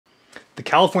The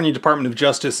California Department of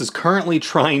Justice is currently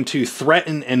trying to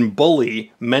threaten and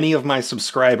bully many of my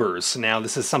subscribers. Now,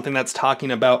 this is something that's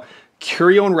talking about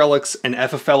curio and relics and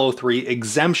FFL03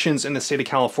 exemptions in the state of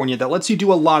California that lets you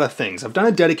do a lot of things. I've done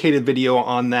a dedicated video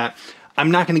on that.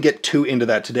 I'm not going to get too into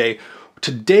that today.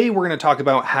 Today, we're going to talk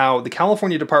about how the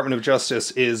California Department of Justice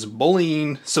is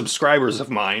bullying subscribers of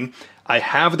mine. I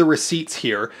have the receipts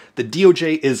here. The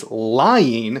DOJ is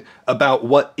lying about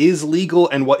what is legal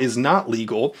and what is not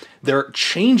legal. They're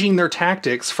changing their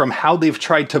tactics from how they've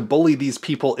tried to bully these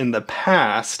people in the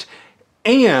past.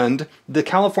 And the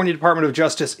California Department of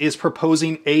Justice is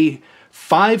proposing a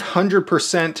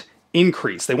 500%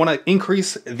 increase. They want to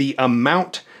increase the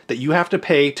amount that you have to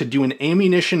pay to do an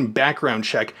ammunition background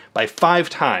check by 5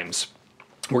 times.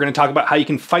 We're going to talk about how you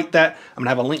can fight that. I'm going to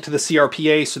have a link to the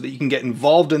CRPA so that you can get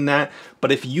involved in that.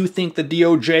 But if you think the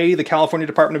DOJ, the California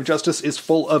Department of Justice, is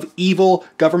full of evil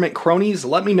government cronies,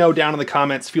 let me know down in the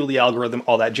comments, fuel the algorithm,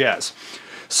 all that jazz.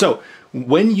 So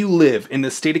when you live in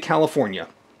the state of California,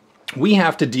 we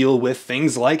have to deal with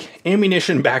things like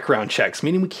ammunition background checks,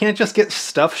 meaning we can't just get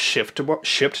stuff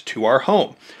shipped to our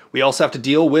home. We also have to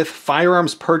deal with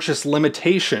firearms purchase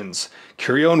limitations.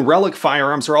 Curio and relic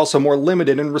firearms are also more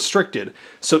limited and restricted.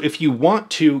 So if you want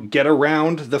to get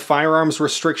around the firearms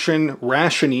restriction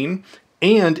rationing,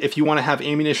 and if you want to have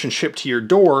ammunition shipped to your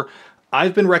door,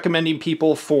 I've been recommending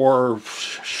people for,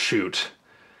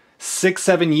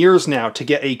 6-7 years now to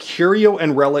get a Curio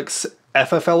and Relics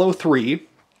FFL03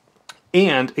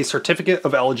 and a certificate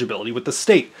of eligibility with the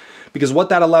state. Because what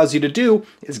that allows you to do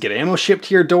is get ammo shipped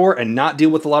to your door and not deal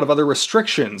with a lot of other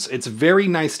restrictions. It's very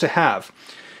nice to have.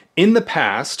 In the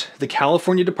past, the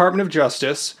California Department of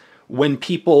Justice, when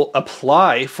people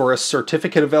apply for a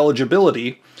certificate of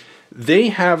eligibility, they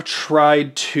have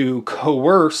tried to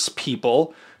coerce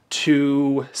people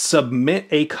to submit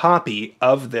a copy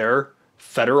of their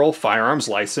federal firearms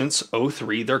license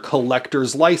 03, their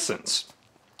collector's license.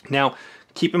 Now,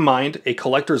 keep in mind, a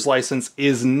collector's license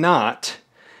is not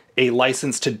a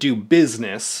license to do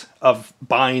business of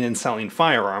buying and selling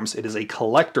firearms. It is a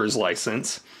collector's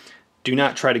license. Do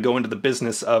not try to go into the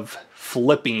business of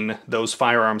flipping those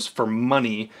firearms for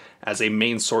money as a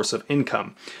main source of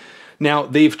income. Now,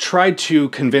 they've tried to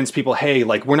convince people, hey,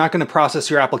 like, we're not going to process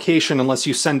your application unless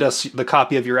you send us the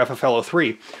copy of your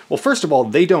FFL03. Well, first of all,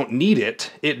 they don't need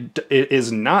it. It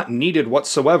is not needed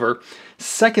whatsoever.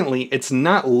 Secondly, it's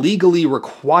not legally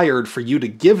required for you to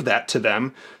give that to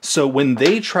them. So when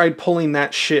they tried pulling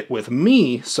that shit with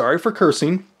me, sorry for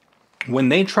cursing, when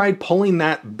they tried pulling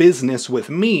that business with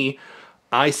me,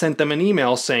 I sent them an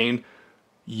email saying,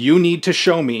 you need to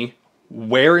show me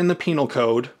where in the penal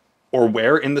code or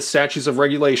where in the statutes of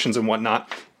regulations and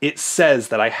whatnot it says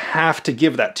that I have to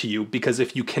give that to you, because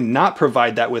if you cannot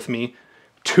provide that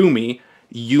to me,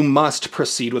 you must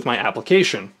proceed with my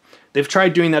application. They've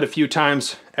tried doing that a few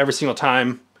times. Every single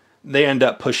time, they end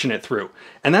up pushing it through.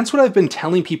 And that's what I've been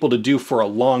telling people to do for a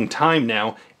long time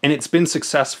now, and it's been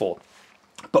successful.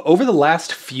 But over the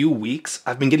last few weeks,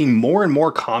 I've been getting more and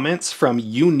more comments from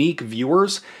unique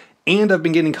viewers, and I've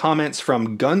been getting comments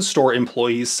from gun store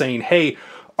employees saying, hey,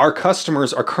 our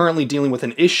customers are currently dealing with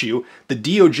an issue. The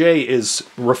DOJ is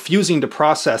refusing to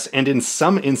process and in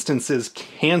some instances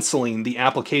canceling the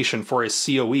application for a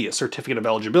COE, a certificate of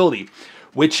eligibility,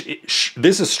 which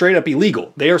this is straight up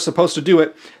illegal. They are supposed to do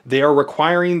it. They are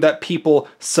requiring that people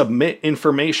submit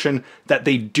information that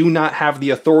they do not have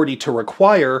the authority to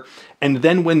require. And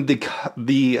then when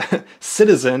the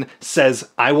citizen says,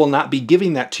 I will not be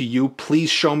giving that to you, please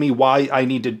show me why I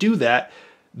need to do that,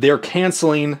 they're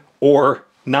canceling or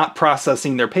not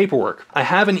processing their paperwork. I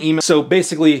have an email. So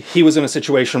basically, he was in a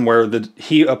situation where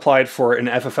he applied for an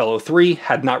FFL03,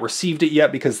 had not received it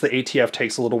yet because the ATF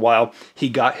takes a little while. He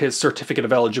got his certificate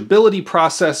of eligibility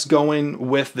process going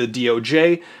with the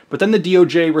DOJ, but then the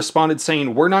DOJ responded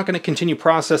saying, we're not going to continue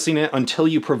processing it until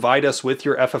you provide us with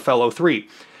your FFL03.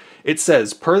 It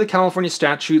says, per the California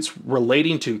statutes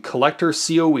relating to collector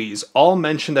COEs, all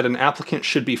mention that an applicant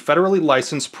should be federally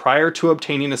licensed prior to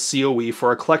obtaining a COE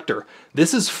for a collector.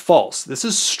 This is false. This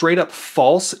is straight up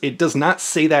false. It does not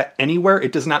say that anywhere.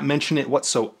 It does not mention it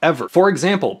whatsoever. For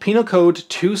example, Penal Code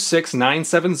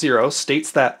 26970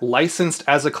 states that licensed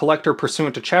as a collector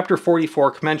pursuant to Chapter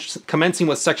 44 commencing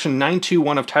with Section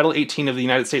 921 of Title 18 of the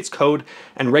United States Code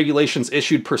and regulations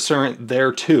issued pursuant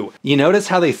thereto. You notice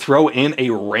how they throw in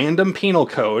a random penal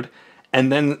code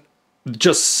and then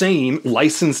just saying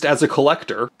licensed as a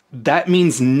collector? That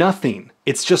means nothing.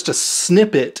 It's just a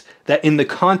snippet that in the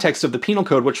context of the penal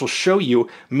code, which will show you,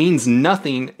 means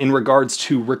nothing in regards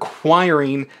to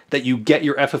requiring that you get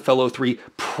your FFL03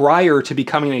 prior to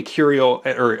becoming a curio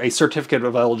or a certificate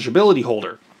of eligibility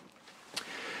holder.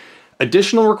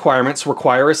 Additional requirements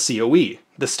require a COE.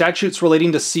 The statutes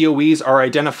relating to COEs are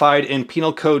identified in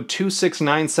Penal Code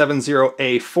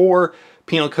 26970A4,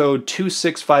 Penal Code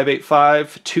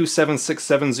 26585,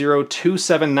 27670,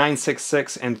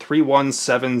 27966, and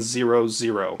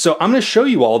 31700. So I'm going to show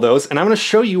you all those, and I'm going to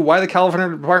show you why the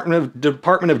California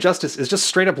Department of Justice is just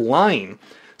straight up lying.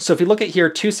 So if you look at here,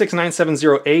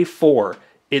 26970A4,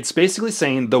 it's basically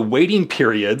saying the waiting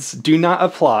periods do not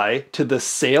apply to the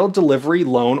sale, delivery,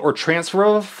 loan, or transfer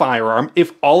of a firearm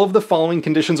if all of the following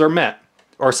conditions are met,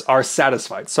 or are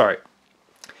satisfied, sorry.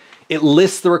 It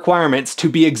lists the requirements to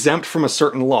be exempt from a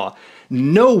certain law.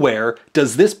 Nowhere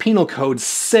does this penal code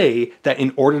say that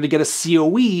in order to get a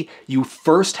COE, you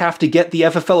first have to get the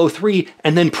FFL03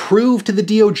 and then prove to the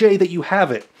DOJ that you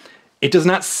have it. It does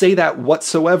not say that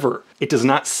whatsoever. It does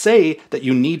not say that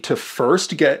you need to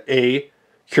first get a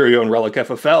Curio and Relic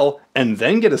FFL and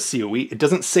then get a COE. It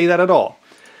doesn't say that at all.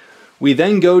 We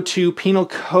then go to Penal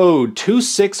Code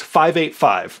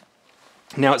 26585.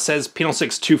 Now it says Penal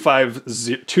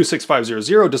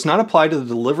 26500 does not apply to the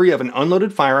delivery of an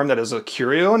unloaded firearm that is a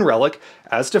Curio and Relic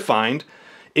as defined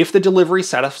if the delivery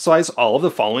satisfies all of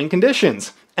the following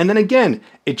conditions. And then again,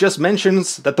 it just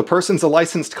mentions that the person's a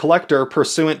licensed collector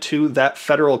pursuant to that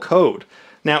federal code.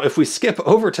 Now, if we skip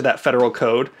over to that federal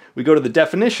code, we go to the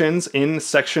definitions in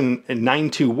section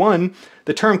 921.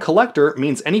 The term collector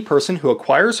means any person who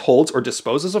acquires, holds, or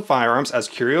disposes of firearms as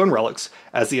curio and relics.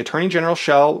 As the Attorney General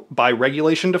shall, by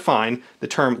regulation, define, the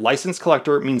term licensed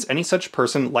collector means any such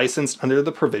person licensed under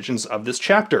the provisions of this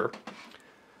chapter.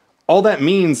 All that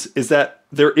means is that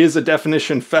there is a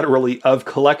definition federally of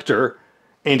collector,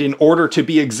 and in order to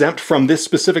be exempt from this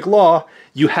specific law,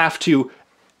 you have to,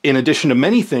 in addition to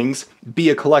many things, be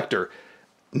a collector.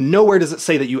 Nowhere does it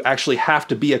say that you actually have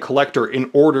to be a collector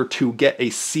in order to get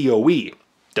a COE.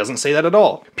 Doesn't say that at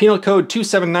all. Penal Code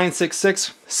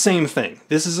 27966, same thing.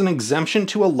 This is an exemption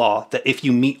to a law that if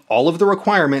you meet all of the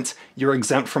requirements, you're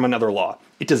exempt from another law.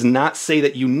 It does not say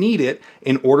that you need it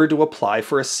in order to apply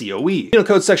for a COE. Penal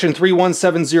Code Section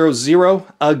 31700,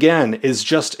 again, is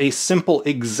just a simple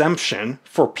exemption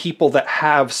for people that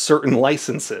have certain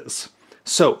licenses.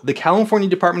 So the California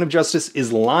Department of Justice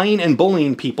is lying and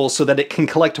bullying people so that it can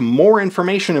collect more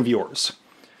information of yours.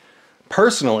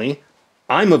 Personally,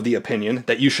 I'm of the opinion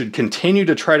that you should continue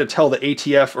to try to tell the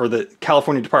ATF or the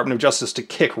California Department of Justice to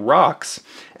kick rocks,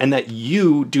 and that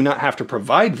you do not have to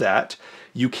provide that.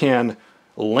 You can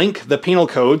link the penal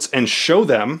codes and show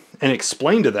them and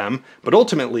explain to them, but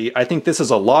ultimately I think this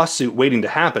is a lawsuit waiting to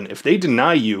happen. If they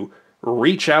deny you,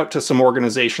 reach out to some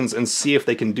organizations and see if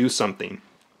they can do something.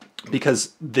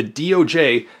 Because the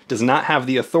DOJ does not have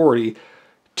the authority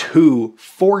to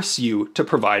force you to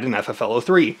provide an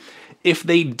FFL03. If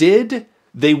they did,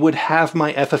 they would have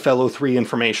my FFL03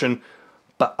 information,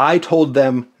 but I told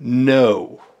them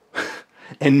no.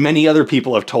 And many other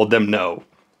people have told them no.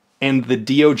 And the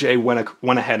DOJ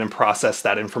went ahead and processed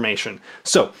that information.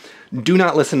 So do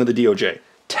not listen to the DOJ.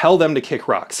 Tell them to kick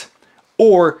rocks.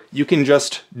 Or you can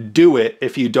just do it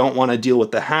if you don't want to deal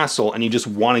with the hassle and you just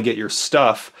want to get your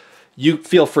stuff. You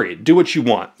feel free, do what you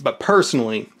want, but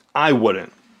personally, I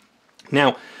wouldn't.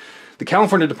 Now, the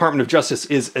California Department of Justice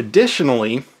is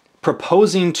additionally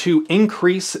proposing to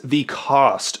increase the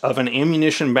cost of an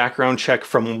ammunition background check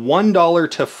from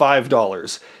 $1 to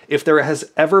 $5. If there has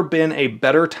ever been a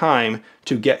better time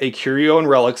to get a Curio and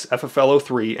Relics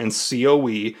FFL03 and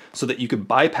COE so that you could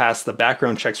bypass the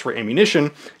background checks for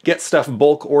ammunition, get stuff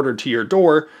bulk ordered to your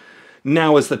door,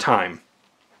 now is the time.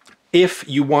 If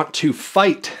you want to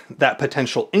fight that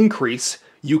potential increase,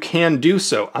 you can do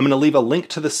so. I'm going to leave a link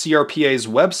to the CRPA's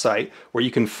website where you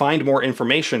can find more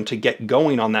information to get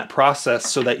going on that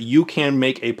process so that you can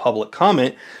make a public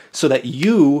comment so that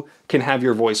you can have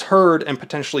your voice heard and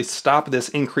potentially stop this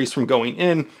increase from going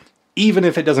in, even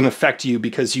if it doesn't affect you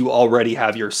because you already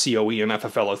have your COE and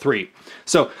FFL03.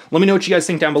 So let me know what you guys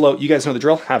think down below. You guys know the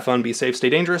drill. Have fun, be safe, stay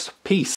dangerous. Peace.